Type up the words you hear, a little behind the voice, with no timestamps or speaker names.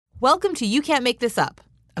Welcome to You Can't Make This Up,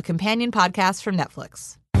 a companion podcast from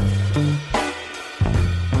Netflix.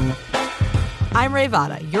 I'm Ray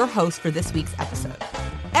Vada, your host for this week's episode.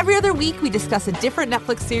 Every other week, we discuss a different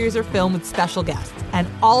Netflix series or film with special guests, and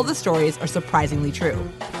all of the stories are surprisingly true.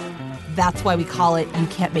 That's why we call it You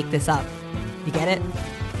Can't Make This Up. You get it?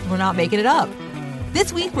 We're not making it up.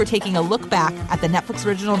 This week, we're taking a look back at the Netflix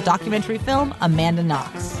original documentary film, Amanda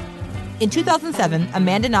Knox. In 2007,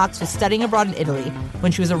 Amanda Knox was studying abroad in Italy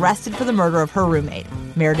when she was arrested for the murder of her roommate,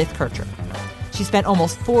 Meredith Kercher. She spent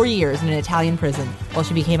almost 4 years in an Italian prison while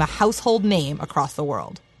she became a household name across the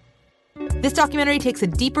world. This documentary takes a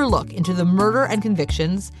deeper look into the murder and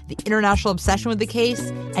convictions, the international obsession with the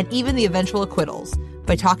case, and even the eventual acquittals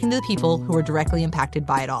by talking to the people who were directly impacted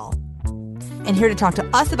by it all. And here to talk to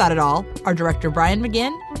us about it all are director Brian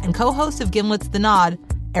McGinn and co-host of Gimlet's The Nod,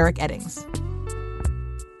 Eric Eddings.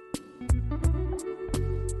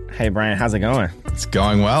 Hey, Brian, how's it going? It's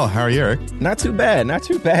going well. How are you, Eric? Not too bad.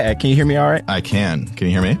 Can you hear me all right? I can. Can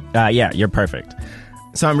you hear me? Yeah, you're perfect.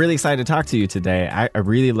 So I'm really excited to talk to you today. I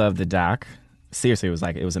really love the doc. Seriously,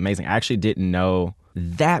 it was amazing. I actually didn't know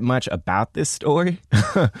that much about this story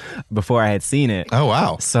before I had seen it. Oh,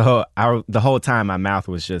 wow. So the whole time my mouth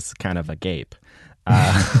was just kind of agape.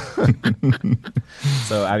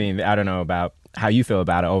 So, I mean, I don't know about how you feel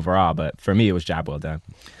about it overall, but for me, it was job well done.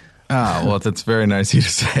 Oh, well, that's very nice of you to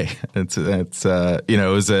say. It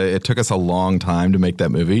took us a long time to make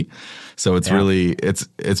that movie. So it's really,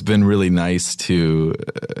 it's been really nice to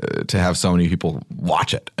have so many people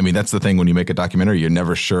watch it. I mean, that's the thing when you make a documentary, you're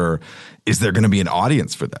never sure, is there going to be an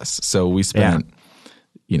audience for this? So we spent,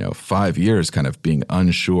 5 years kind of being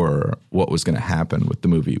unsure what was going to happen with the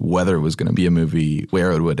movie, whether it was going to be a movie,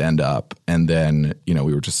 where it would end up. And then,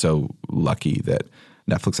 we were just so lucky that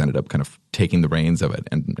Netflix ended up kind of taking the reins of it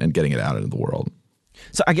and getting it out into the world.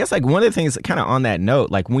 So I guess one of the things kind of on that note,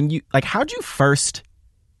 how'd you first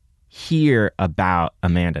hear about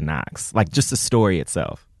Amanda Knox? Just the story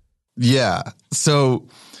itself. Yeah. So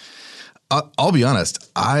I'll be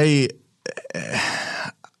honest. I'm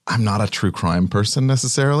not a true crime person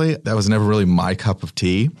necessarily. That was never really my cup of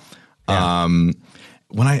tea. Yeah.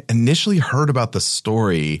 When I initially heard about the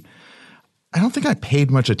story, I don't think I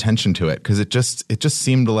paid much attention to it because it just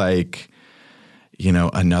seemed like,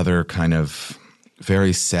 another kind of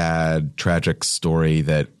very sad, tragic story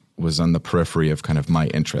that was on the periphery of kind of my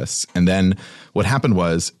interests. And then what happened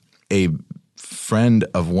was a friend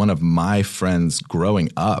of one of my friends growing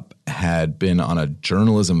up had been on a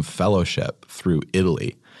journalism fellowship through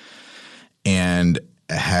Italy and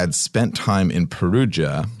had spent time in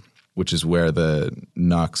Perugia, which is where the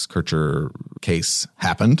Knox-Kercher case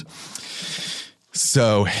happened.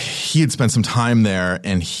 So he had spent some time there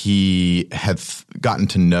and he had gotten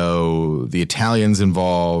to know the Italians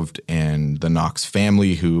involved and the Knox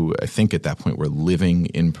family, who I think at that point were living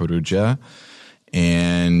in Perugia.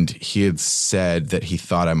 And he had said that he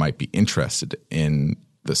thought I might be interested in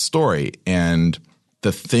the story. And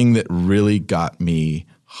the thing that really got me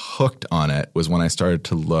hooked on it was when I started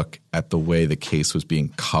to look at the way the case was being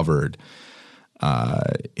covered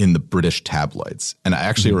in the British tabloids. And I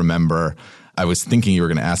actually remember I was thinking you were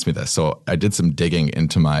going to ask me this. So I did some digging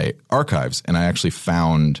into my archives and I actually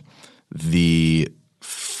found the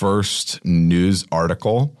first news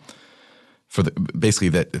article for basically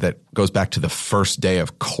that goes back to the first day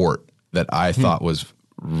of court that I thought was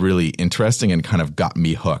really interesting and kind of got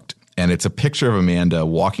me hooked. And it's a picture of Amanda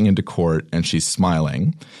walking into court and she's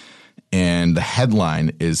smiling. And the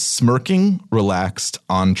headline is "Smirking, Relaxed,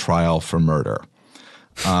 on Trial for Murder."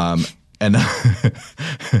 And I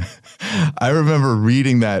remember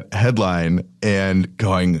reading that headline and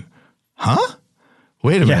going, huh?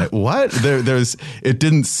 Wait a minute. What? It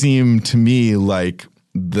didn't seem to me like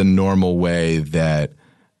the normal way that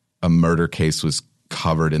a murder case was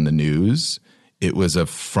covered in the news. It was a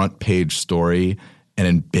front page story and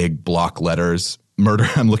in big block letters. Murder.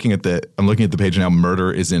 I'm looking at the page now.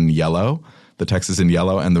 Murder is in yellow. The text is in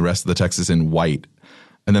yellow and the rest of the text is in white.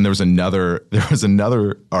 And then there was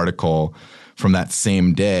another article from that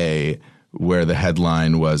same day where the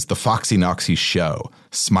headline was "The Foxy Knoxy Show.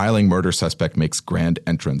 Smiling murder suspect makes grand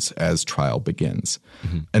entrance as trial begins."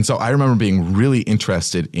 Mm-hmm. And so I remember being really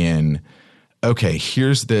interested in, okay,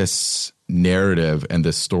 here's this narrative and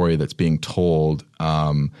this story that's being told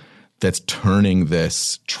that's turning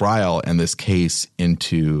this trial and this case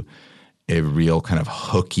into a real kind of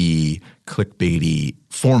hooky, clickbaity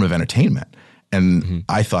form of entertainment. And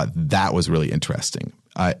I thought that was really interesting.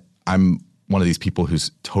 I'm one of these people who's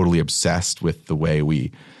totally obsessed with the way we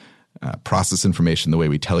process information, the way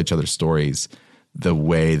we tell each other stories. the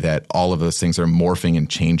way that all of those things are morphing and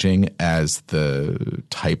changing as the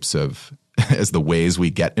types of as the ways we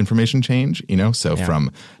get information change, So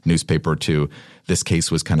from newspaper to this case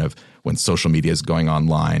was kind of when social media is going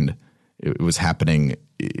online. It was happening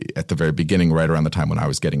at the very beginning, right around the time when I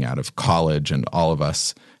was getting out of college, and all of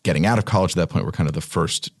us getting out of college at that point were kind of the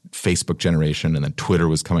first Facebook generation, and then Twitter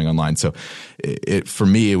was coming online. So for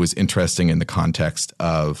me, it was interesting in the context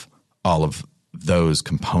of all of those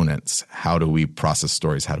components. How do we process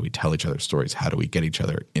stories? How do we tell each other stories? How do we get each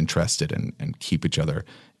other interested and keep each other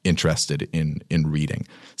interested in reading?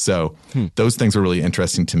 So those things were really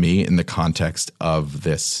interesting to me in the context of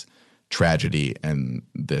this tragedy and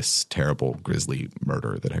this terrible, grisly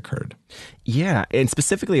murder that occurred. Yeah, and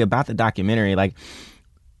specifically about the documentary, like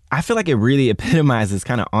I feel like it really epitomizes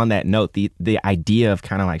kind of on that note the idea of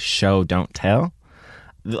kind of like show, don't tell.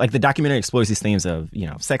 Like the documentary explores these themes of,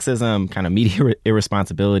 sexism, kind of media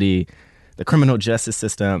irresponsibility, the criminal justice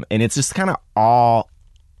system, and it's just kind of all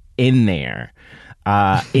in there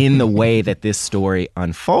in the way that this story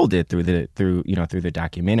unfolded through the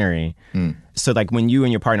documentary. So like when you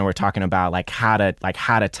and your partner were talking about like how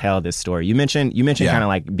to tell this story, you mentioned kind of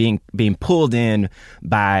like being pulled in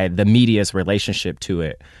by the media's relationship to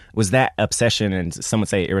it. Was that obsession, and some would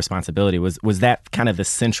say irresponsibility, was that kind of the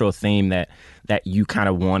central theme that you kind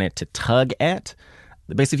of wanted to tug at?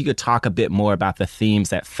 Basically, if you could talk a bit more about the themes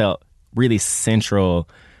that felt really central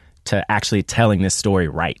to actually telling this story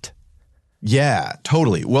right. Yeah,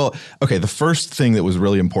 totally. Well, okay, the first thing that was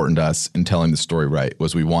really important to us in telling the story right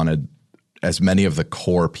was we wanted as many of the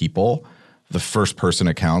core people, the first-person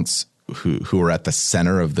accounts who are at the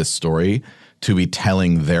center of this story, to be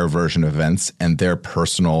telling their version of events and their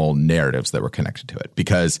personal narratives that were connected to it.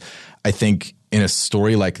 Because I think in a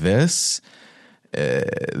story like this,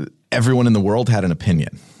 everyone in the world had an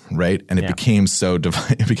opinion, right? And it became so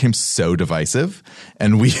divisive.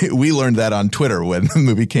 And we learned that on Twitter when the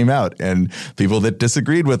movie came out, and people that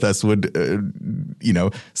disagreed with us would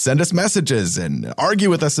send us messages and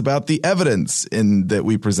argue with us about the evidence that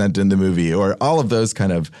we present in the movie, or all of those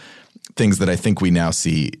kind of things that I think we now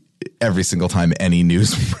see every single time any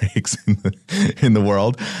news breaks in the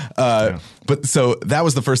world. But so that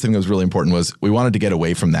was the first thing that was really important, was we wanted to get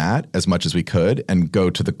away from that as much as we could and go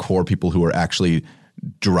to the core people who were actually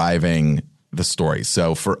driving the story.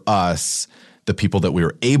 So for us, the people that we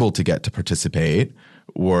were able to get to participate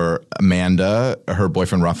were Amanda, her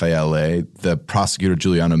boyfriend Raffaele, the prosecutor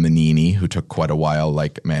Giuliano Menini, who took quite a while,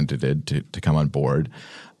 like Amanda did, to come on board,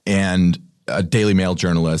 and a Daily Mail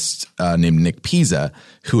journalist named Nick Pisa,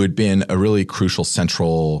 who had been a really crucial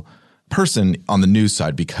central person on the news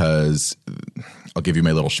side, because I'll give you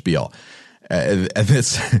my little spiel. At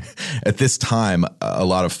this time, a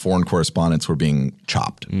lot of foreign correspondents were being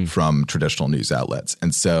chopped from traditional news outlets.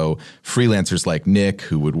 And so freelancers like Nick,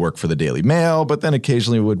 who would work for the Daily Mail, but then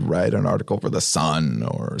occasionally would write an article for The Sun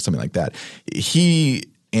or something like that, he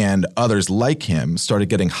and others like him started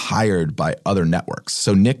getting hired by other networks.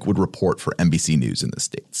 So Nick would report for NBC News in the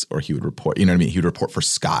States, or he would report, he would report for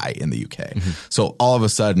Sky in the UK. So all of a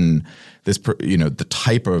sudden, the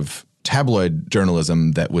type of tabloid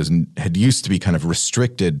journalism that had used to be kind of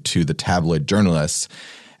restricted to the tabloid journalists,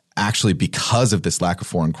 actually, because of this lack of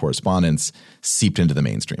foreign correspondence, seeped into the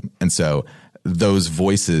mainstream. And so those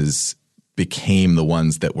voices became the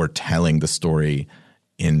ones that were telling the story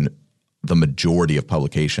in the majority of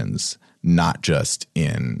publications, not just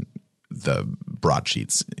in the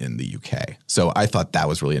broadsheets in the UK. So I thought that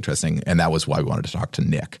was really interesting, and that was why we wanted to talk to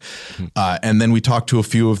Nick. And then we talked to a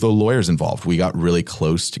few of the lawyers involved. We got really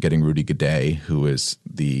close to getting Rudy Gaudet, who is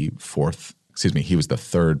he was the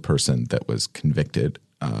third person that was convicted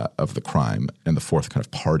of the crime and the fourth kind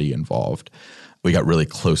of party involved. We got really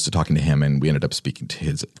close to talking to him, and we ended up speaking to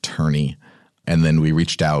his attorney. And then we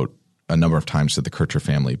reached out a number of times to the Kercher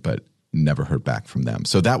family, but never heard back from them.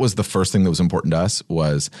 So that was the first thing that was important to us,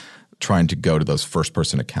 was trying to go to those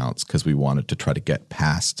first-person accounts, because we wanted to try to get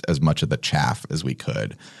past as much of the chaff as we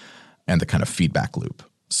could and the kind of feedback loop.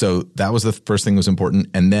 So that was the first thing that was important.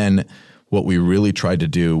 And then what we really tried to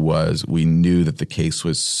do was, we knew that the case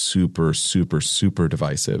was super, super, super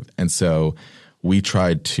divisive. And so we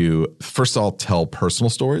tried to, first of all, tell personal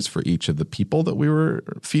stories for each of the people that we were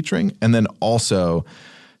featuring, and then also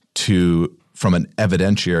to, from an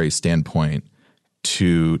evidentiary standpoint,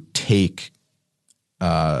 to take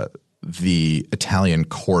the Italian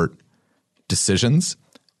court decisions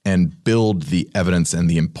and build the evidence and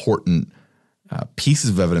the important pieces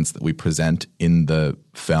of evidence that we present in the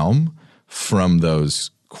film from those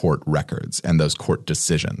court records and those court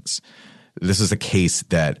decisions. This is a case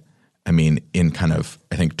that, in kind of,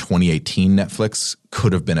 I think 2018 Netflix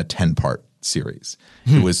could have been a 10-part series.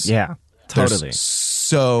 It was yeah, totally. There's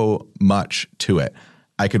so much to it.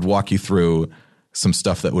 I could walk you through some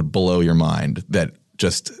stuff that would blow your mind that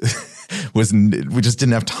just we just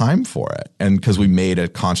didn't have time for it. And because we made a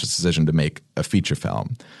conscious decision to make a feature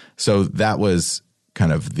film. So that was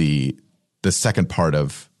kind of the second part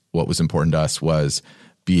of what was important to us, was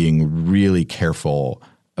being really careful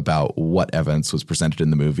about what evidence was presented in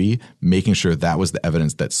the movie, making sure that was the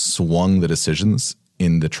evidence that swung the decisions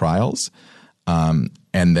in the trials, and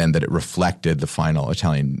then that it reflected the final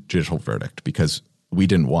Italian judicial verdict, because we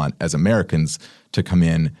didn't want, as Americans, to come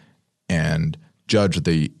in and judge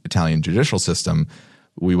the Italian judicial system.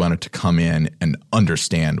 We wanted to come in and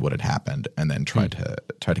understand what had happened and then try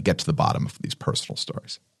to get to the bottom of these personal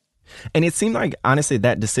stories. And it seemed like, honestly,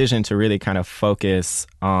 that decision to really kind of focus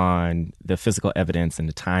on the physical evidence and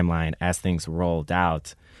the timeline as things rolled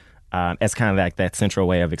out, as kind of like that central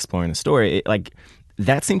way of exploring the story,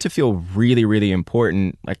 that seemed to feel really, really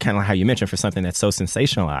important, like kind of how you mentioned, for something that's so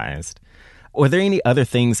sensationalized. Were there any other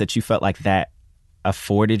things that you felt like that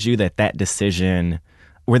afforded you, that decision,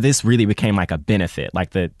 where this really became like a benefit,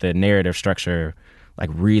 like the narrative structure, like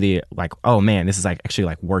really like, oh man, this is like actually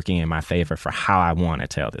like working in my favor for how I want to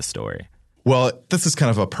tell this story? Well, this is kind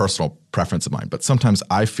of a personal preference of mine, but sometimes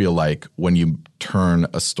I feel like when you turn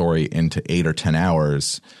a story into 8 or 10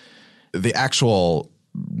 hours, the actual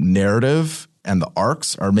narrative and the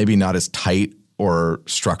arcs are maybe not as tight or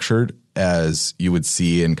structured as you would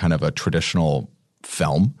see in kind of a traditional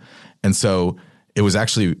film. And so it was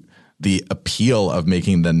actually the appeal of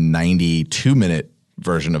making the 92-minute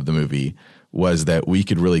version of the movie was that we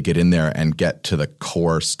could really get in there and get to the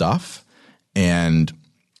core stuff and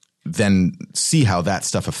then see how that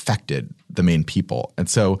stuff affected the main people. And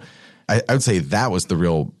so I would say that was the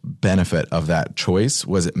real benefit of that choice,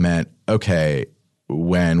 was it meant, okay,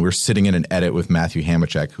 when we're sitting in an edit with Matthew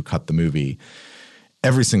Hamachek, who cut the movie,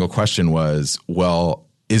 every single question was, well,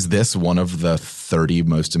 is this one of the 30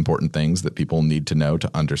 most important things that people need to know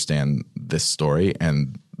to understand this story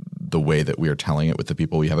and the way that we are telling it with the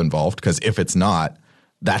people we have involved? Because if it's not,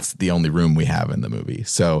 that's the only room we have in the movie.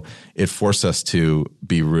 So it forced us to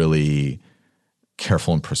be really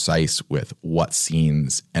careful and precise with what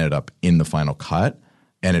scenes ended up in the final cut.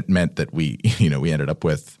 And it meant that we ended up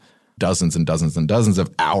with dozens and dozens and dozens of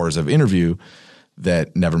hours of interview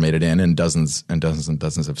that never made it in, and dozens and dozens and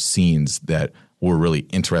dozens of scenes that were really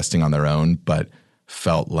interesting on their own, but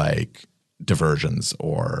felt like diversions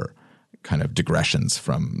or kind of digressions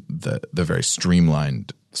from the very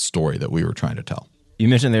streamlined story that we were trying to tell. You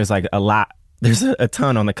mentioned there's like there's a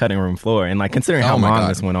ton on the cutting room floor, and like considering how long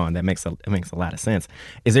this went on, it makes a lot of sense.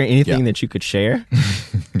 Is there anything that you could share?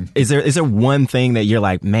 Is there one thing that you're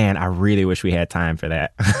like, man, I really wish we had time for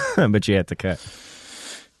that, but you had to cut?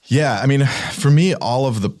 Yeah, I mean, for me, all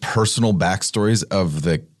of the personal backstories of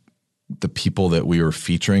the people that we were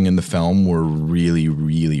featuring in the film were really,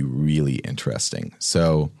 really, really interesting.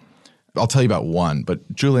 So I'll tell you about one,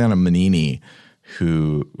 but Giuliano Manini,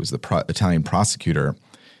 who was the Italian prosecutor,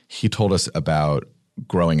 he told us about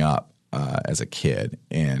growing up as a kid,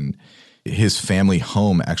 and his family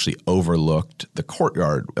home actually overlooked the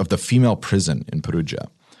courtyard of the female prison in Perugia.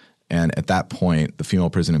 And at that point, the female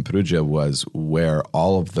prison in Perugia was where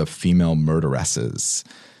all of the female murderesses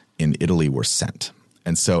in Italy were sent.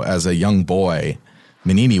 And so as a young boy,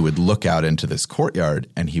 Manini would look out into this courtyard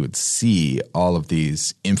and he would see all of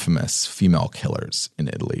these infamous female killers in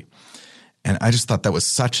Italy. And I just thought that was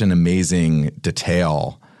such an amazing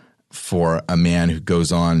detail for a man who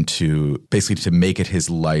goes on to basically to make it his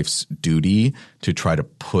life's duty to try to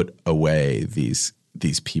put away these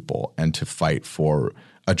people and to fight for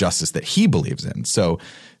a justice that he believes in. So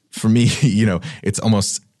for me, it's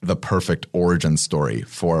almost the perfect origin story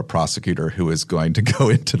for a prosecutor who is going to go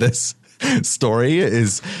into this story,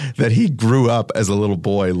 is that he grew up as a little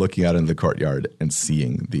boy looking out in the courtyard and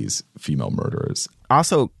seeing these female murderers.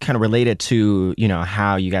 Also kind of related to,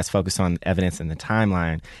 how you guys focus on evidence in the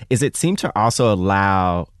timeline, is it seemed to also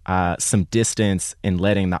allow some distance in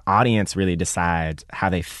letting the audience really decide how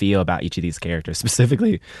they feel about each of these characters,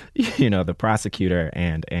 specifically, the prosecutor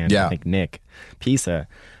and I think Nick Pisa.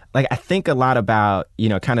 Like, I think a lot about,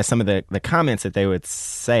 kind of some of the comments that they would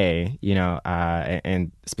say,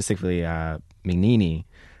 and specifically Mignini.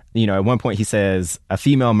 At one point he says, a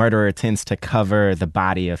female murderer tends to cover the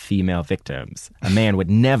body of female victims. A man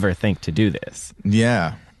would never think to do this.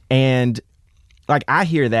 Yeah. And like, I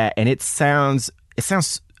hear that and it sounds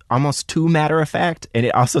almost too matter of fact. And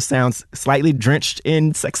it also sounds slightly drenched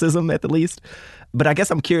in sexism at the least. But I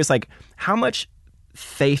guess I'm curious, like, how much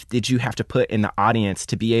faith did you have to put in the audience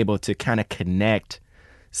to be able to kind of connect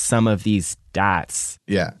some of these dots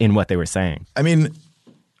Yeah. in what they were saying? I mean,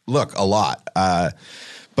 look, a lot.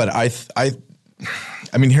 But I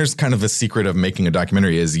mean, here's kind of the secret of making a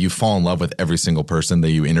documentary is you fall in love with every single person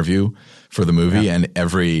that you interview for the movie, and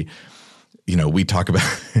every, we talk about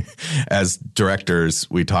as directors,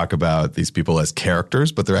 we talk about these people as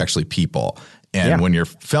characters, but they're actually people. And when you're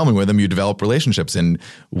filming with them, you develop relationships. And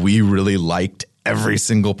we really liked every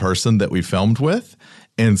single person that we filmed with.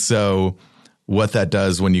 And so what that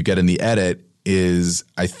does when you get in the edit is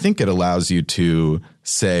I think it allows you to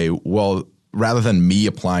say, well, rather than me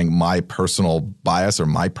applying my personal bias or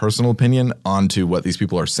my personal opinion onto what these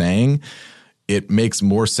people are saying, it makes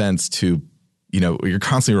more sense to, you're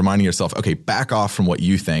constantly reminding yourself, okay, back off from what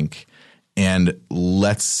you think and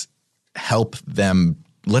let's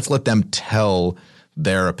let them tell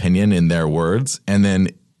their opinion in their words. And then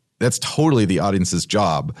that's totally the audience's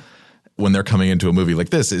job when they're coming into a movie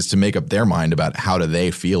like this, is to make up their mind about how do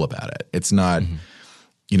they feel about it. It's not,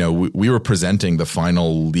 we were presenting the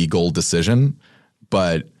final legal decision,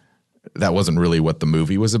 but that wasn't really what the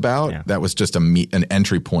movie was about. Yeah. That was just an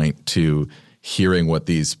entry point to hearing what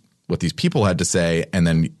these people had to say. And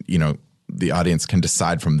then, the audience can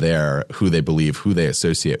decide from there who they believe, who they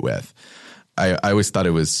associate with. I always thought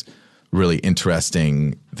it was really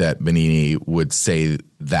interesting that Benigni would say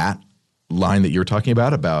that line that you're talking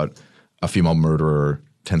about a female murderer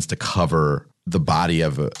tends to cover the body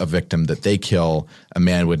of a victim that they kill. A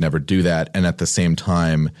man would never do that. And at the same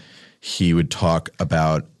time, he would talk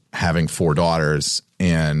about having 4 daughters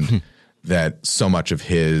and that so much of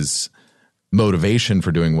his motivation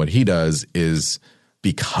for doing what he does is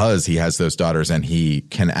because he has those daughters and he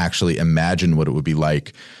can actually imagine what it would be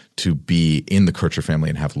like to be in the Kercher family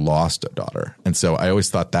and have lost a daughter. And so I always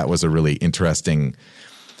thought that was a really interesting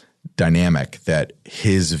dynamic, that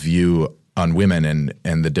his view on women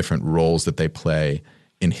and the different roles that they play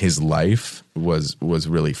in his life was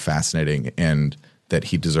really fascinating, and that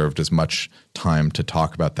he deserved as much time to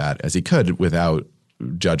talk about that as he could without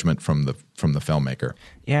judgment from the filmmaker.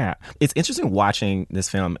 Yeah. It's interesting watching this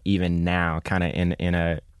film even now, kind of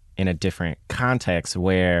in a different context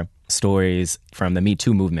where stories from the Me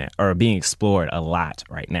Too movement are being explored a lot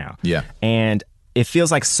right now. Yeah. And it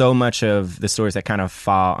feels like so much of the stories that kind of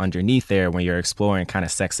fall underneath there when you're exploring kind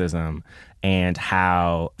of sexism and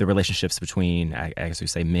how the relationships between, I guess we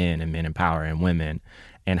say, men in power and women,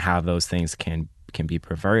 and how those things can be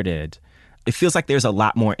perverted. It feels like there's a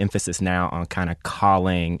lot more emphasis now on kind of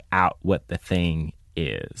calling out what the thing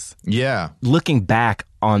is. Yeah. Looking back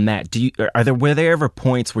on that, were there ever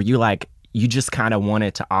points where you just kind of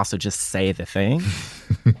wanted to also just say the thing?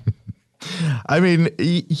 I mean,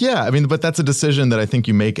 yeah. I mean, but that's a decision that I think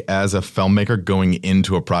you make as a filmmaker going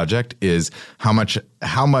into a project, is how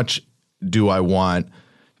much do I want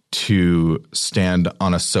to stand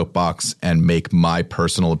on a soapbox and make my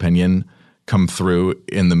personal opinion come through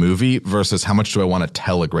in the movie versus how much do I want to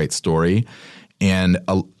tell a great story. And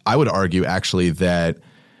I would argue actually that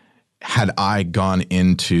had I gone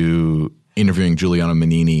into interviewing Giuliano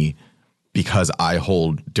Menini because I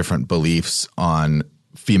hold different beliefs on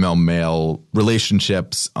female-male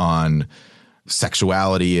relationships, on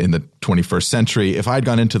sexuality in the 21st century, if I'd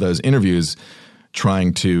gone into those interviews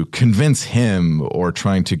trying to convince him or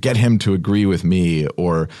trying to get him to agree with me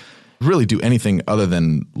or really do anything other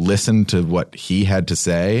than listen to what he had to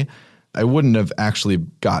say, I wouldn't have actually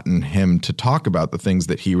gotten him to talk about the things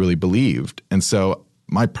that he really believed. And so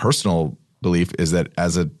my personal belief is that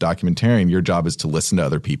as a documentarian, your job is to listen to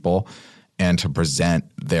other people and to present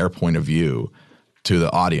their point of view to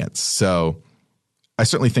the audience. So I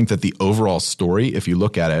certainly think that the overall story, if you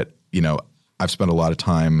look at it, I've spent a lot of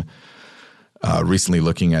time recently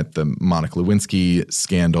looking at the Monica Lewinsky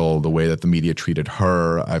scandal, the way that the media treated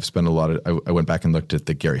her. I've spent I went back and looked at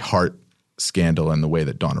the Gary Hart scandal and the way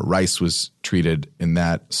that Donna Rice was treated in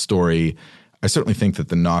that story. I certainly think that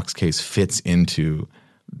the Knox case fits into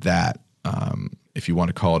that. If you want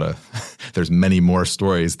to call it there's many more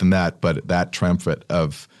stories than that, but that triumvirate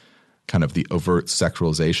of kind of the overt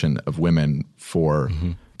sexualization of women for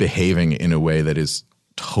behaving in a way that is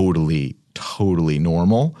totally, totally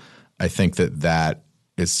normal. I think that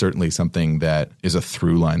is certainly something that is a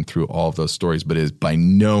through line through all of those stories, but is by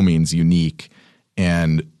no means unique,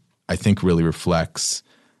 and I think really reflects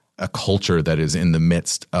a culture that is in the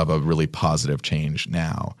midst of a really positive change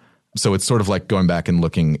now. So it's sort of like going back and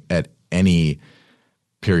looking at any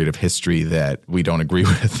period of history that we don't agree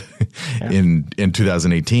with in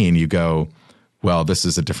 2018. You go, well, this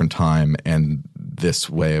is a different time, and this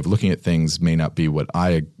way of looking at things may not be what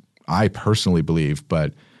I personally believe,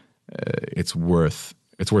 but it's worth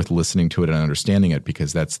listening to it and understanding it,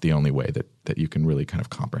 because that's the only way that you can really kind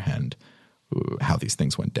of comprehend how these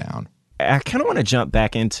things went down. I kind of want to jump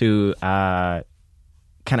back into kind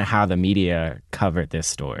of how the media covered this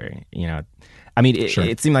story. You know, I mean,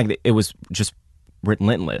 it seemed like it was just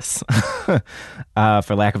relentless,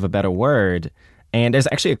 for lack of a better word. And there's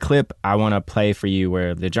actually a clip I want to play for you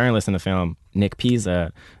where the journalist in the film, Nick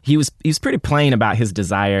Pisa, he was pretty plain about his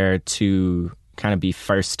desire to kind of be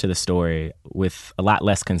first to the story with a lot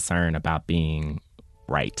less concern about being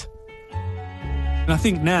right. And I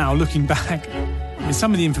think now, looking back,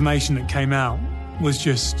 some of the information that came out was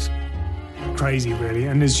just crazy, really,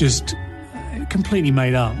 and is just completely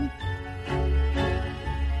made up.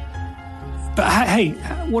 But hey,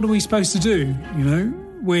 what are we supposed to do, you know?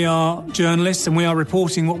 We are journalists and we are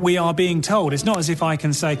reporting what we are being told. It's not as if I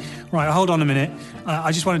can say, right, hold on a minute,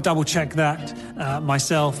 I just want to double check that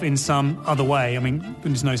myself in some other way. I mean,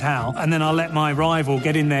 goodness knows how. And then I'll let my rival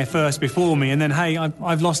get in there first before me and then, hey,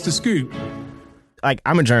 I've lost the scoop. Like,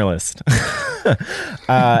 I'm a journalist.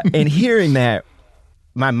 And hearing that,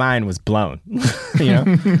 my mind was blown, you know?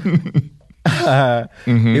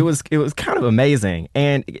 It was kind of amazing.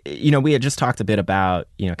 And, you know, we had just talked a bit about,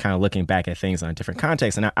 you know, kind of looking back at things on a different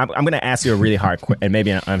context. And I'm going to ask you a really hard and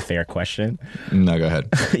maybe an unfair question. No, go ahead.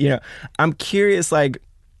 You know, I'm curious, like,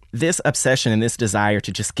 this obsession and this desire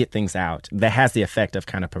to just get things out that has the effect of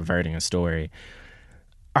kind of perverting a story.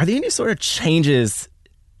 Are there any sort of changes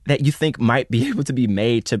that you think might be able to be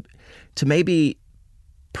made to maybe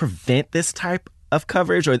prevent this type of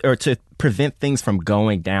coverage or to prevent things from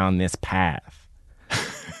going down this path?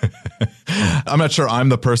 I'm not sure I'm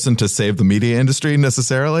the person to save the media industry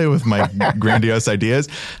necessarily with my grandiose ideas.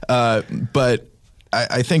 But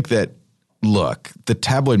I think that, look, the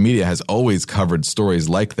tabloid media has always covered stories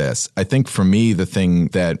like this. I think for me, the thing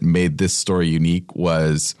that made this story unique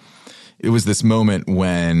was it was this moment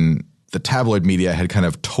when the tabloid media had kind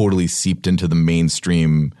of totally seeped into the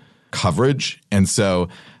mainstream coverage. And so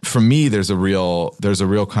for me, there's a real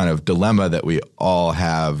kind of dilemma that we all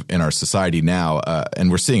have in our society now.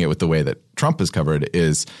 And we're seeing it with the way that Trump is covered,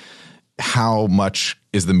 is how much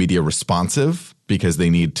is the media responsive because they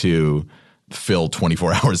need to fill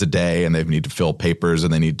 24 hours a day and they need to fill papers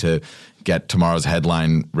and they need to get tomorrow's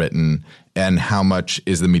headline written, and how much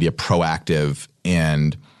is the media proactive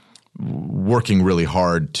and working really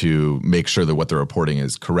hard to make sure that what they're reporting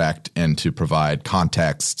is correct and to provide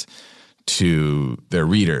context to their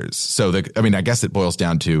readers. So, I guess it boils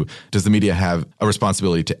down to, does the media have a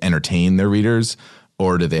responsibility to entertain their readers,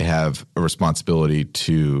 or do they have a responsibility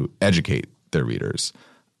to educate their readers?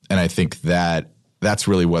 And I think that that's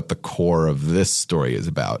really what the core of this story is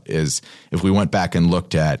about, is if we went back and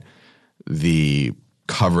looked at the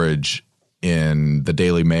coverage in the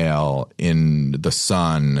Daily Mail, in The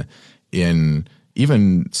Sun, in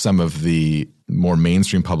even some of the more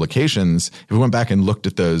mainstream publications, if we went back and looked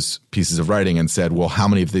at those pieces of writing and said, well, how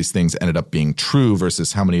many of these things ended up being true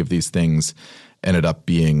versus how many of these things ended up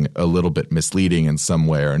being a little bit misleading in some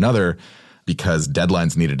way or another because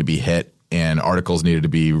deadlines needed to be hit and articles needed to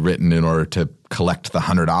be written in order to collect the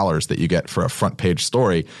 $100 that you get for a front page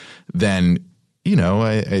story, then, you know,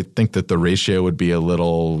 I think that the ratio would be a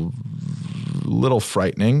little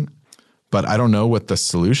frightening. But I don't know what the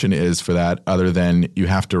solution is for that, other than you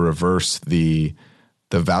have to reverse the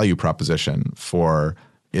value proposition for,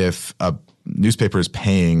 if a newspaper is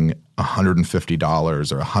paying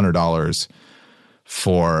 $150 or $100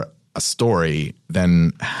 for a story,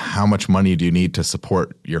 then how much money do you need to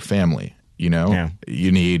support your family? You know, Yeah.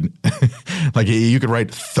 You need like you could write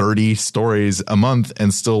 30 stories a month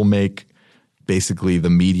and still make basically the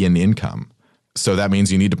median income. So that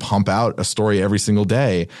means you need to pump out a story every single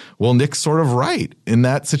day. Well, Nick's sort of right. In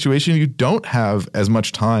that situation, you don't have as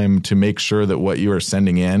much time to make sure that what you are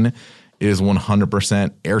sending in is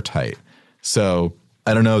 100% airtight. So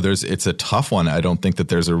I don't know. It's a tough one. I don't think that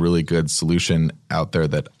there's a really good solution out there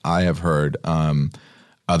that I have heard,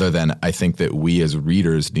 other than I think that we as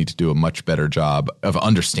readers need to do a much better job of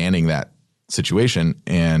understanding that situation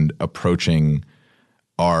and approaching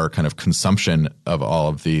our kind of consumption of all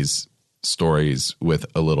of these stories with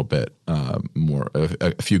a little bit more,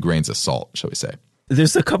 a few grains of salt, shall we say.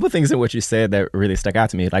 There's a couple of things in what you said that really stuck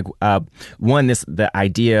out to me. Like one, the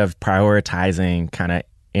idea of prioritizing kind of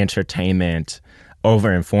entertainment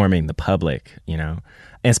over informing the public, you know,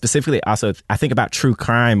 and specifically also I think about true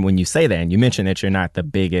crime when you say that, and you mentioned that you're not the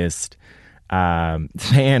biggest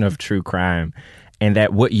fan of true crime, and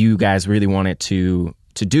that what you guys really wanted to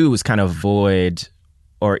do was kind of avoid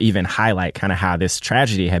or even highlight kind of how this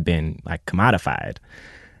tragedy had been like commodified.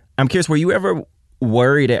 I'm curious, were you ever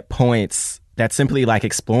worried at points that simply like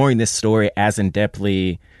exploring this story as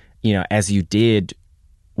in-depthly, you know, as you did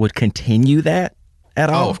would continue that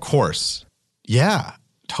at all? Oh, of course. Yeah,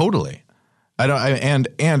 totally. I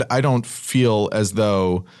don't feel as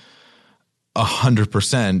though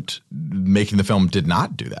 100% making the film did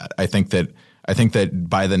not do that. I think that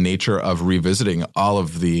by the nature of revisiting all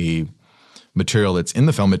of the material that's in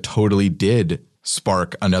the film, it totally did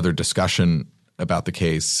spark another discussion about the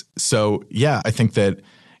case. So yeah, I think that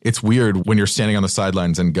it's weird when you're standing on the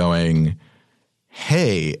sidelines and going,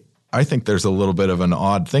 hey, I think there's a little bit of an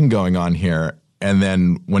odd thing going on here. And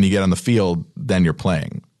then when you get on the field, then you're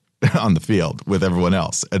playing on the field with everyone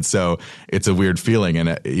else. And so it's a weird feeling.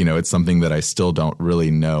 And, it's something that I still don't really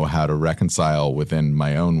know how to reconcile within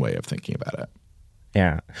my own way of thinking about it.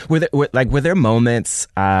 Yeah. Were there moments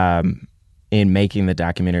in making the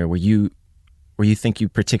documentary where you think you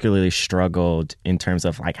particularly struggled in terms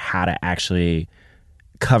of like how to actually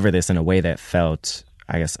cover this in a way that felt,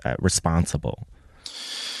 I guess, responsible?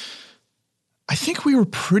 I think we were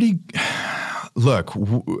pretty – look,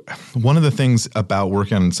 one of the things about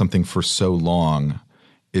working on something for so long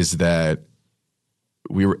is that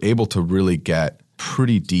we were able to really get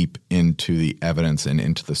pretty deep into the evidence and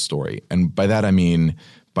into the story. And by that I mean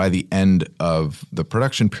by the end of the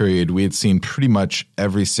production period, we had seen pretty much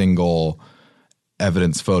every single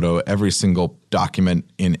evidence photo, every single document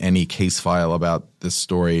in any case file about this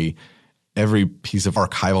story, every piece of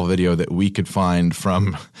archival video that we could find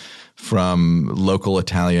from local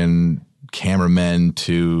Italian cameramen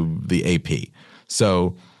to the AP.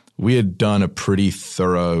 So we had done a pretty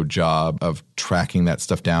thorough job of tracking that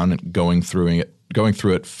stuff down and going through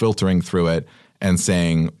it, filtering through it, and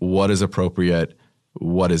saying what is appropriate,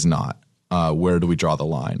 what is not, where do we draw the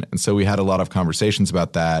line? And so we had a lot of conversations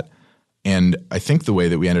about that. And I think the way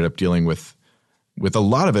that we ended up dealing with a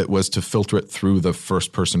lot of it was to filter it through the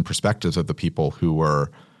first-person perspectives of the people who were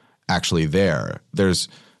actually there. There's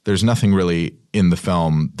nothing really in the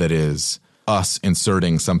film that is us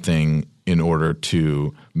inserting something in order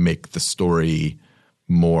to make the story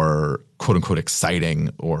more quote-unquote exciting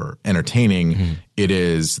or entertaining. Mm-hmm. It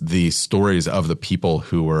is the stories of the people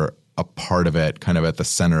who were a part of it, kind of at the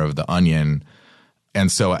center of the onion.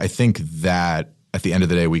 And so I think that at the end of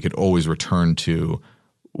the day, we could always return to,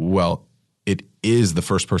 well, it is the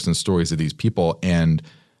first-person stories of these people, and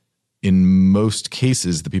in most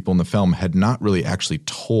cases, the people in the film had not really actually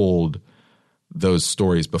told those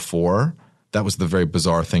stories before. That was the very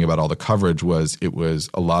bizarre thing about all the coverage was it was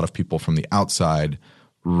a lot of people from the outside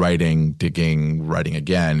writing, digging, writing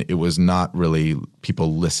again. It was not really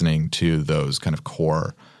people listening to those kind of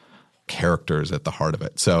core characters at the heart of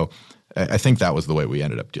it. So I think that was the way we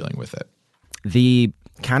ended up dealing with it. The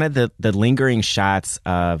kind of the lingering shots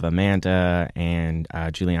of Amanda and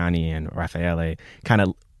Giuliani and Raffaele kind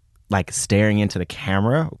of like staring into the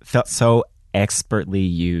camera felt so expertly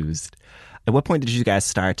used. At what point did you guys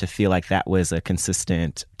start to feel like that was a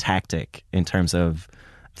consistent tactic in terms of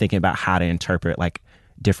thinking about how to interpret like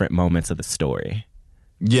different moments of the story?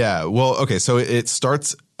 Yeah, well, okay, so it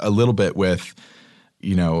starts a little bit with,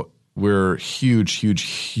 we're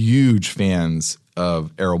huge fans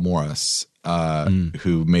of Errol Morris,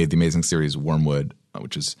 who made the amazing series Wormwood,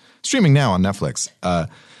 which is streaming now on Netflix.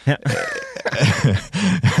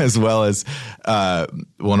 As well as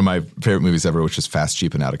one of my favorite movies ever, which is Fast,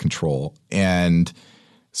 Cheap, and Out of Control. And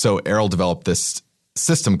so Errol developed this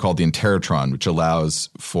system called the Interrotron, which allows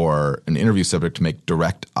for an interview subject to make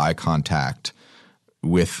direct eye contact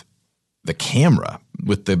with the camera,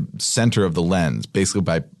 with the center of the lens, basically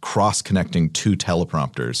by cross-connecting two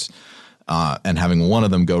teleprompters and having one of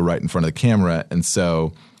them go right in front of the camera. And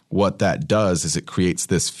so what that does is it creates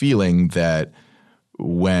this feeling that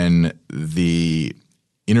when the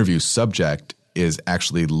interview subject is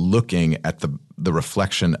actually looking at the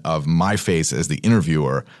reflection of my face as the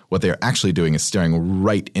interviewer, what they're actually doing is staring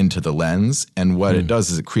right into the lens. And what it does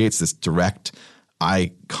is it creates this direct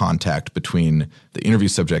eye contact between the interview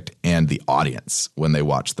subject and the audience when they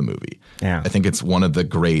watch the movie. Yeah. I think it's one of the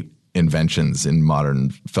great inventions in modern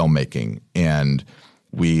filmmaking. And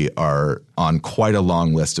we are on quite a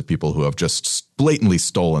long list of people who have just blatantly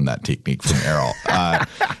stolen that technique from Errol.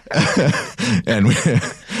 And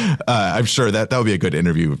I'm sure that would be a good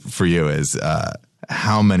interview for you is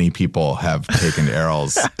how many people have taken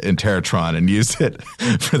Errol's Interrotron and used it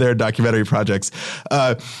for their documentary projects.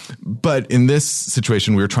 But in this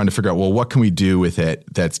situation, we were trying to figure out, well, what can we do with it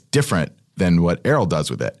that's different than what Errol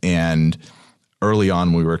does with it? And early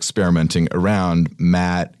on, we were experimenting around.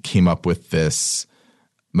 Matt came up with this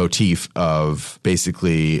motif of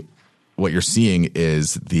basically what you're seeing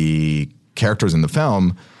is the characters in the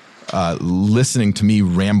film listening to me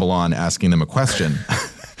ramble on, asking them a question.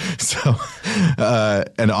 So,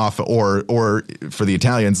 or for the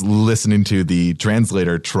Italians, listening to the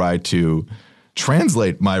translator try to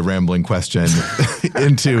translate my rambling question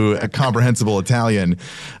into a comprehensible Italian.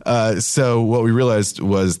 So what we realized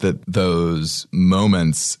was that those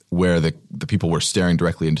moments where the people were staring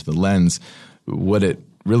directly into the lens, what it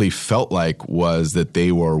really felt like was that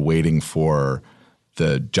they were waiting for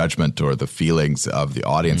the judgment or the feelings of the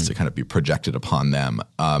audience to kind of be projected upon them.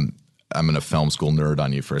 I'm going to film school nerd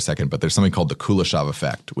on you for a second, but there's something called the Kuleshov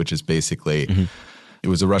effect, which is basically it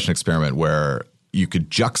was a Russian experiment where you could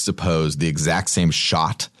juxtapose the exact same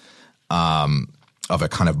shot of a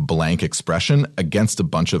kind of blank expression against a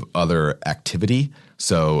bunch of other activity.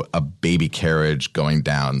 So a baby carriage going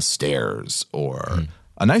down stairs or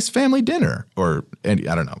a nice family dinner or I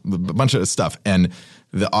don't know, a bunch of stuff. And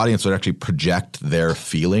the audience would actually project their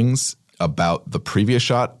feelings about the previous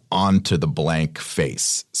shot onto the blank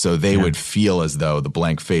face. So they would feel as though the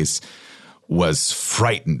blank face was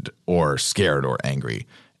frightened or scared or angry.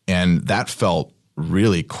 And that felt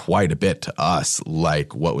really quite a bit to us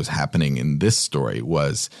like what was happening in this story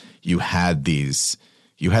was you had these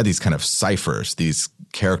kind of ciphers, these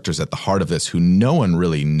characters at the heart of this who no one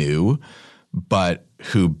really knew, but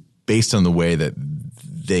who, based on the way that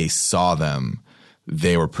they saw them,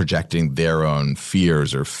 they were projecting their own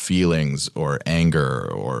fears or feelings or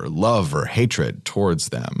anger or love or hatred towards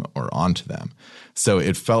them or onto them. So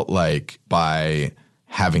it felt like by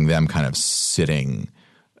having them kind of sitting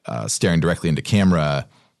staring directly into camera,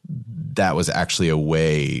 that was actually a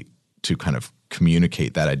way to kind of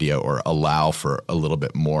communicate that idea or allow for a little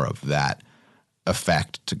bit more of that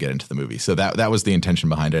effect to get into the movie. So that was the intention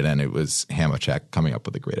behind it, and it was Hamacek coming up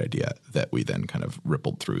with a great idea that we then kind of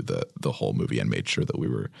rippled through the whole movie and made sure that we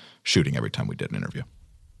were shooting every time we did an interview.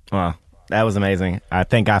 Wow. That was amazing. I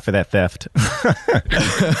thank God for that theft.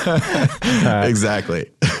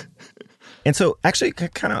 Exactly. And so actually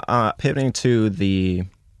kind of pivoting to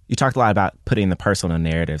you talked a lot about putting the personal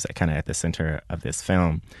narratives at the center of this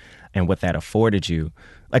film and what that afforded you.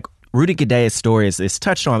 Like Rudy Guede's story is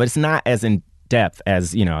touched on, but it's not as in depth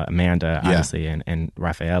as, Amanda, obviously, and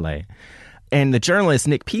Raffaele. And the journalist,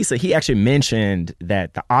 Nick Pisa, he actually mentioned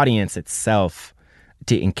that the audience itself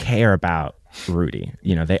didn't care about Rudy.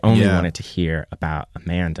 They only wanted to hear about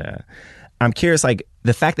Amanda. I'm curious, like,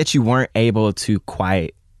 the fact that you weren't able to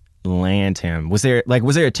quite land him, was there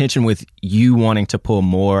a tension with you wanting to pull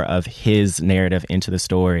more of his narrative into the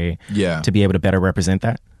story to be able to better represent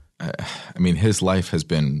that? I mean, his life has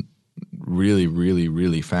been really, really,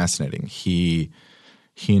 really fascinating. He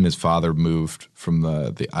and his father moved from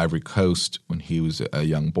the Ivory Coast when he was a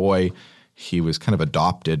young boy. He was kind of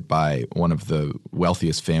adopted by one of the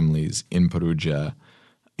wealthiest families in Perugia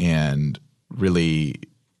and really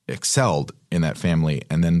excelled in that family.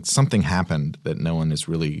 And then something happened that no one is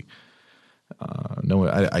really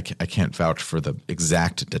I can't vouch for the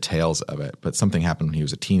exact details of it, but something happened when he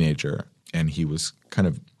was a teenager and he was kind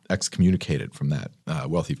of excommunicated from that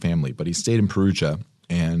wealthy family. But he stayed in Perugia,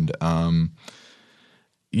 and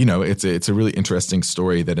it's a really interesting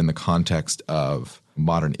story that in the context of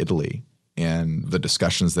modern Italy and the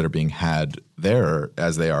discussions that are being had there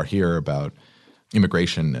as they are here about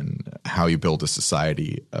immigration and how you build a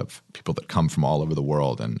society of people that come from all over the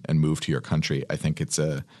world and move to your country. I think it's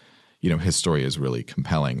his story is really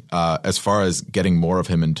compelling. As far as getting more of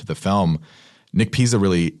him into the film, Nick Pisa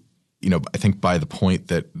really, I think by the point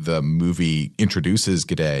that the movie introduces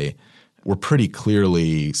Guede, we're pretty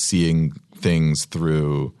clearly seeing things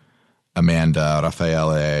through Amanda,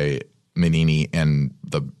 Raffaele, Menini, and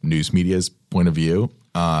the news media's point of view.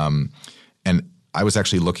 And I was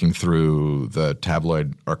actually looking through the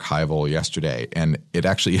tabloid archival yesterday, and it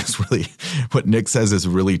actually is really what Nick says is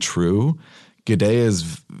really true. Guede is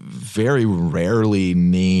very rarely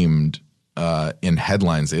named in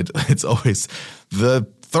headlines. It's always the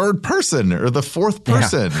third person or the fourth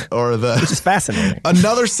person or which is fascinating.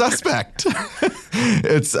 Another suspect.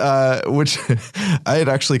 It's which I had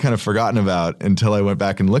actually kind of forgotten about until I went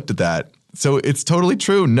back and looked at that. So it's totally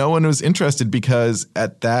true. No one was interested because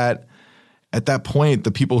at that point,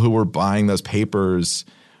 the people who were buying those papers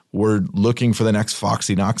were looking for the next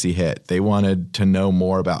Foxy Noxy hit. They wanted to know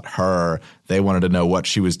more about her. They wanted to know what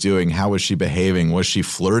she was doing. How was she behaving? Was she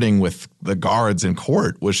flirting with the guards in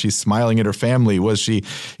court? Was she smiling at her family? Was she,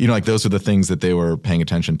 those are the things that they were paying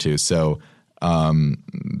attention to. So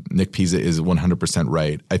Nick Pisa is 100%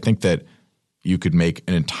 right. I think that you could make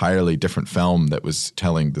an entirely different film that was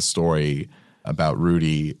telling the story about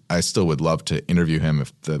Rudy. I still would love to interview him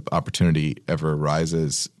if the opportunity ever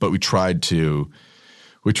arises. But we tried to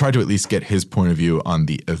at least get his point of view on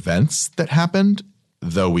the events that happened,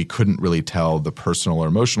 though we couldn't really tell the personal or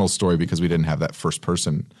emotional story because we didn't have that first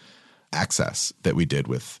person access that we did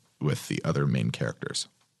with the other main characters.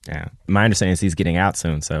 Yeah. My understanding is he's getting out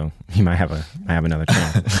soon, so he might have another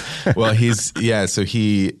chance. Well,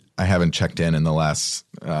 I haven't checked in the last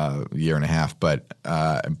year and a half, but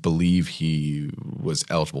I believe he was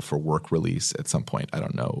eligible for work release at some point. I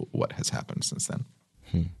don't know what has happened since then.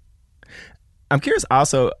 I'm curious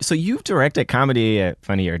also, so you've directed comedy at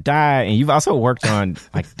Funny or Die, and you've also worked on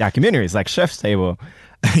like documentaries like Chef's Table.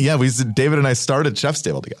 Yeah, David and I started Chef's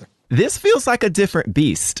Table together. This feels like a different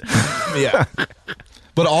beast. Yeah.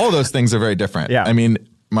 But all of those things are very different. Yeah. I mean,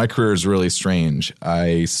 my career is really strange.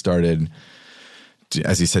 I started,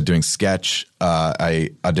 as you said, doing sketch.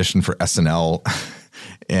 I auditioned for SNL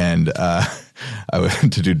and I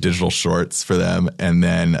went to do digital shorts for them. And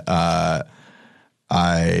then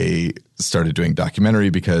I started doing documentary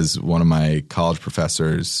because one of my college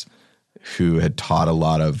professors who had taught a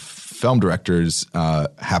lot of film directors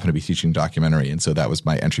happened to be teaching documentary. And so that was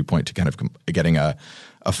my entry point to kind of getting a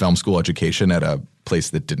film school education at a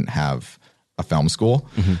place that didn't have a film school.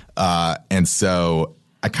 Mm-hmm. And so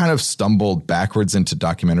I kind of stumbled backwards into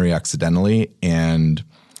documentary accidentally and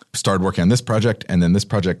started working on this project. And then this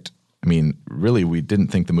project, I mean, really, we didn't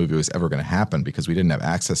think the movie was ever going to happen because we didn't have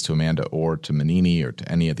access to Amanda or to Manini or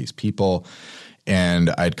to any of these people.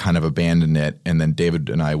 And I'd kind of abandoned it. And then David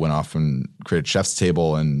and I went off and created Chef's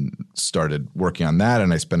Table and started working on that.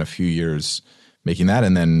 And I spent a few years making that.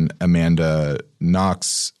 And then Amanda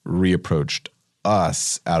Knox reapproached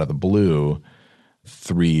us out of the blue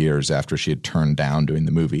 3 years after she had turned down doing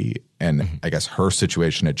the movie. And I guess her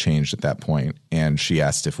situation had changed at that point. And she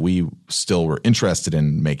asked if we still were interested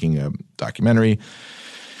in making a documentary.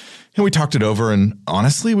 And we talked it over. And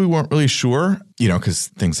honestly, we weren't really sure, because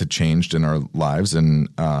things had changed in our lives. And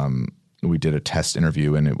we did a test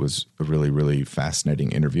interview, and it was a really, really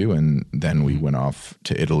fascinating interview. And then we went off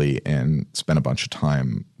to Italy and spent a bunch of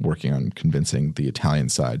time working on convincing the Italian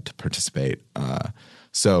side to participate.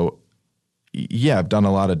 So, yeah, I've done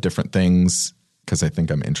a lot of different things because I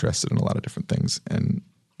think I'm interested in a lot of different things. And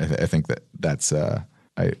I think that's I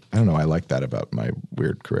don't know, I like that about my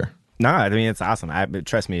weird career. No, I mean, it's awesome.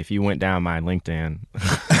 Trust me, if you went down my LinkedIn,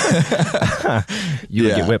 you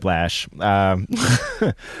would get whiplash.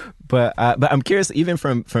 But I'm curious, even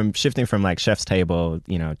from shifting from like Chef's Table,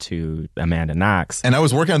 to Amanda Knox. And I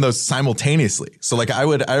was working on those simultaneously. So like oh,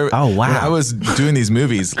 wow. When I was doing these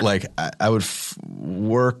movies, like I would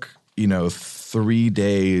work, 3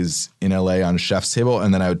 days in LA on Chef's Table,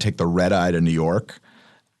 and then I would take the red eye to New York.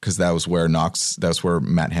 Because that was where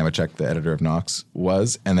Matt Hamachek, the editor of Knox,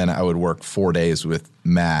 was. And then I would work 4 days with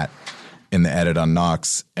Matt in the edit on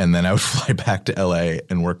Knox. And then I would fly back to LA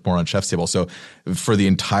and work more on Chef's Table. So for the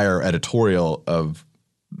entire editorial of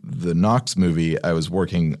the Knox movie, I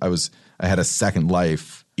had a second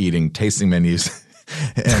life eating tasting menus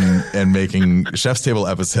and making Chef's Table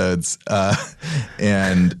episodes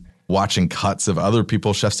and watching cuts of other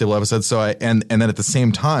people's Chef's Table episodes. So and then at the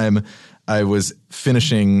same time, I was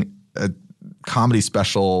finishing a comedy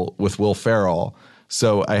special with Will Ferrell.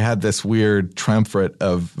 So I had this weird triumvirate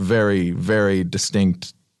of very, very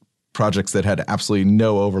distinct projects that had absolutely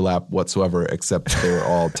no overlap whatsoever, except they were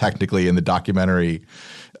all technically in the documentary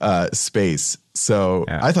space. So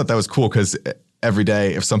yeah. I thought that was cool because every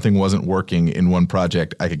day if something wasn't working in one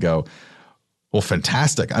project, I could go, well,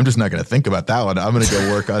 fantastic. I'm just not going to think about that one. I'm going to go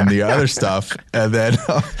work on the other stuff, and then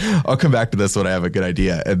I'll come back to this when I have a good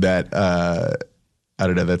idea. And that, I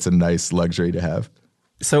don't know, that's a nice luxury to have.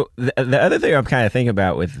 So the other thing I'm kind of thinking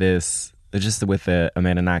about with this, just with the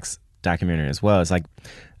Amanda Knox documentary as well, is like,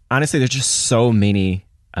 honestly, there's just so many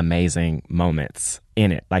amazing moments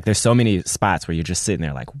in it. Like there's so many spots where you're just sitting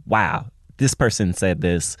there like, wow, this person said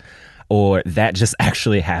this, or that just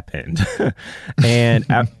actually happened. And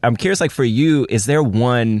I'm curious, like for you, is there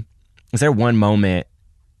one moment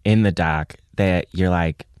in the doc that you're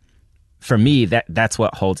like, for me, that's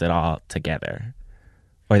what holds it all together,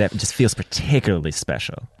 or that just feels particularly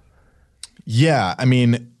special? Yeah, I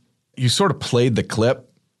mean, you sort of played the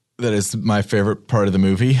clip that is my favorite part of the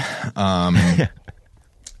movie.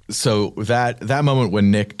 So that moment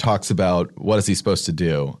when Nick talks about what is he supposed to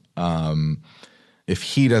do, if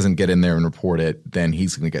he doesn't get in there and report it, then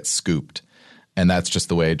he's going to get scooped. And that's just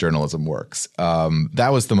the way journalism works. That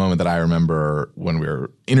was the moment that I remember when we were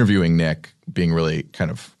interviewing Nick, being really kind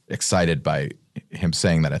of excited by him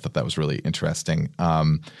saying that. I thought that was really interesting.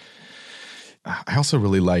 I also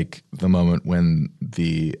really like the moment when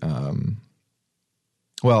there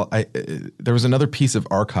was another piece of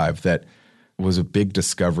archive that was a big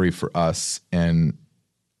discovery for us, and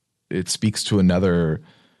it speaks to another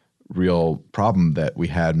real problem that we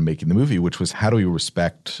had in making the movie, which was how do we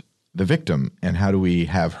respect the victim and how do we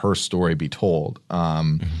have her story be told?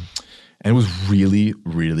 And And it was really,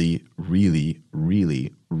 really, really,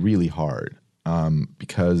 really, really hard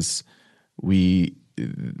because we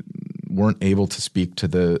weren't able to speak to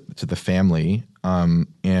the family,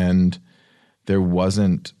 and there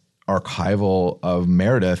wasn't archival of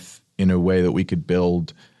Meredith in a way that we could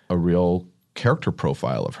build a real character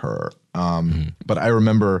profile of her. But I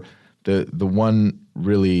remember the one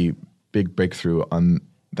really big breakthrough on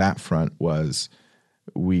that front was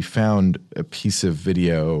we found a piece of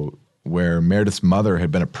video where Meredith's mother had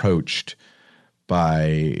been approached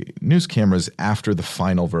by news cameras after the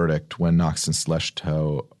final verdict when Knox and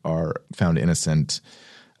Schlechter are found innocent.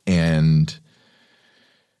 And,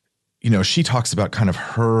 she talks about kind of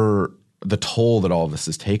the toll that all of this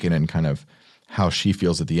has taken and kind of how she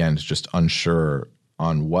feels at the end, just unsure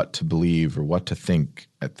on what to believe or what to think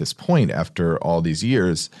at this point after all these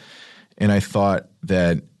years. And I thought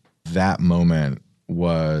that moment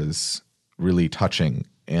was really touching.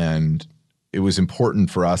 And it was important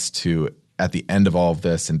for us to, at the end of all of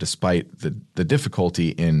this, and despite the difficulty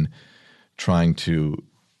in trying to,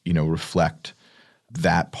 reflect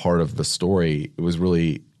that part of the story, it was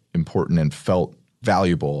really important and felt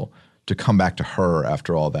valuable to come back to her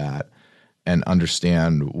after all that and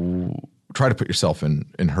try to put yourself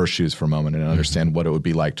in her shoes for a moment and understand what it would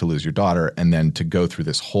be like to lose your daughter, and then to go through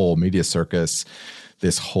this whole media circus,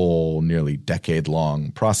 this whole nearly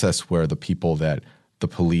decade-long process where the people that the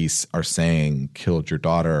police are saying killed your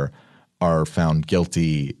daughter are found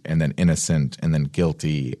guilty and then innocent and then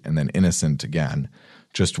guilty and then innocent again.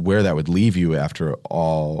 Just where that would leave you after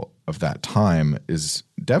all of that time is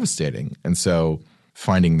devastating. And so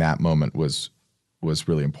finding that moment was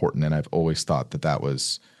really important. And I've always thought that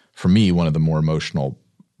was, for me, one of the more emotional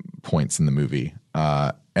points in the movie.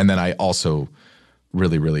 And then I also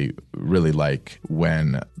really, really, really like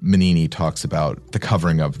when Manini talks about the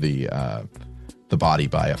covering of the body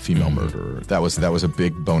by a female murderer. That was a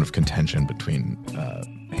big bone of contention between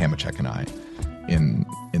Hamachek and I in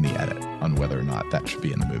the edit on whether or not that should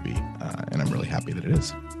be in the movie. And I'm really happy that it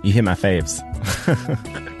is. You hit my faves.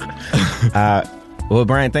 Well,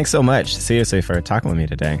 Brian, thanks so much, seriously, for talking with me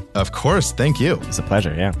today. Of course. Thank you. It's a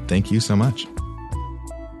pleasure, yeah. Thank you so much.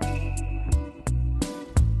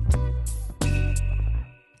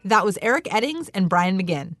 That was Eric Eddings and Brian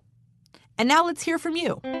McGinn. And now let's hear from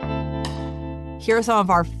you. Here are some of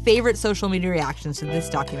our favorite social media reactions to this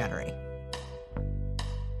documentary.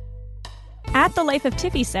 At The Life of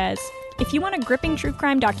Tiffy says, if you want a gripping true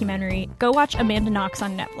crime documentary, go watch Amanda Knox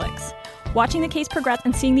on Netflix. Watching the case progress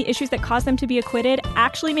and seeing the issues that caused them to be acquitted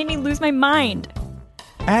actually made me lose my mind.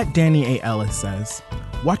 At Danny A. Ellis says,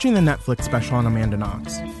 watching the Netflix special on Amanda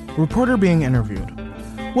Knox, reporter being interviewed.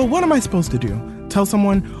 Well, what am I supposed to do? Tell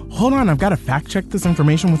someone, hold on, I've got to fact check this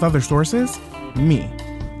information with other sources? Me.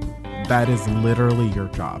 That is literally your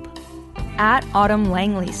job. At Autumn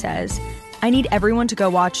Langley says, I need everyone to go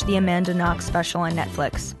watch the Amanda Knox special on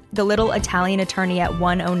Netflix. The little Italian attorney at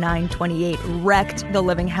 10928 wrecked the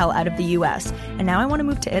living hell out of the U.S., and now I want to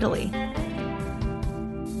move to Italy.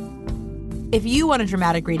 If you want a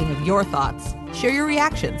dramatic reading of your thoughts, share your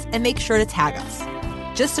reactions, and make sure to tag us.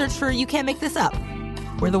 Just search for You Can't Make This Up.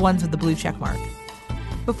 We're the ones with the blue check mark.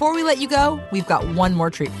 Before we let you go, we've got one more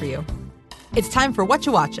treat for you. It's time for What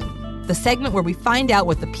You Watchin', the segment where we find out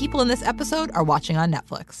what the people in this episode are watching on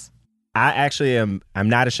Netflix. I actually I'm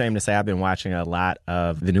not ashamed to say I've been watching a lot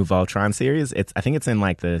of the new Voltron series. I think it's in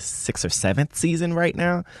like the 6th or 7th season right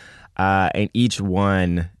now. And each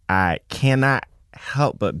one I cannot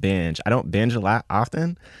help but binge. I don't binge a lot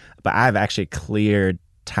often, but I've actually cleared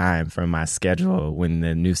time from my schedule when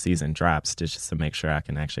the new season drops just to make sure I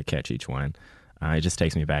can actually catch each one. It just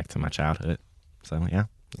takes me back to my childhood. So yeah,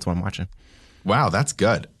 that's what I'm watching. Wow, that's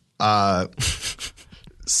good.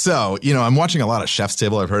 So, I'm watching a lot of Chef's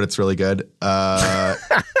Table. I've heard it's really good. No,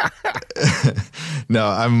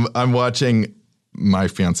 I'm watching, my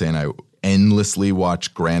fiance and I endlessly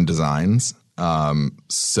watch Grand Designs.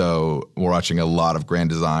 So we're watching a lot of Grand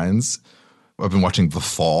Designs. I've been watching The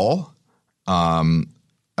Fall.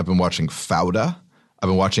 I've been watching Fauda. I've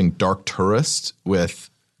been watching Dark Tourist with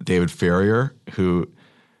David Ferrier, who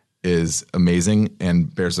is amazing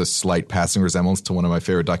and bears a slight passing resemblance to one of my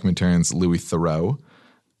favorite documentarians, Louis Theroux.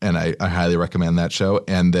 And I highly recommend that show.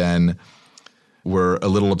 And then we're a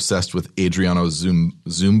little obsessed with Adriano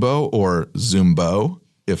Zumbo, or Zumbo,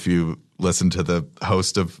 if you listen to the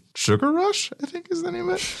host of Sugar Rush, I think is the name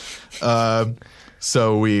of it.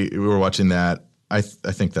 So we were watching that. I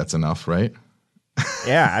think that's enough, right?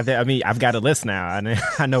 Yeah, I mean, I've got a list now.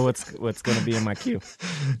 I know what's going to be in my queue.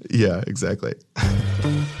 Yeah, exactly.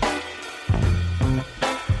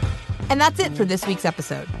 And that's it for this week's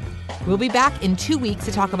episode. We'll be back in 2 weeks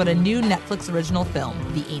to talk about a new Netflix original film,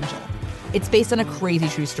 The Angel. It's based on a crazy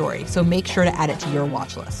true story, so make sure to add it to your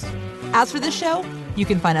watch list. As for this show, you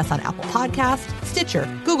can find us on Apple Podcasts, Stitcher,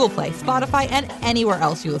 Google Play, Spotify, and anywhere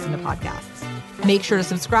else you listen to podcasts. Make sure to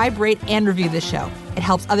subscribe, rate, and review this show. It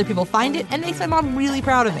helps other people find it and makes my mom really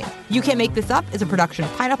proud of me. You Can't Make This Up is a production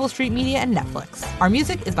of Pineapple Street Media and Netflix. Our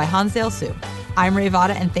music is by Hansdale Sue. I'm Ray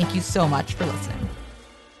Vada, and thank you so much for listening.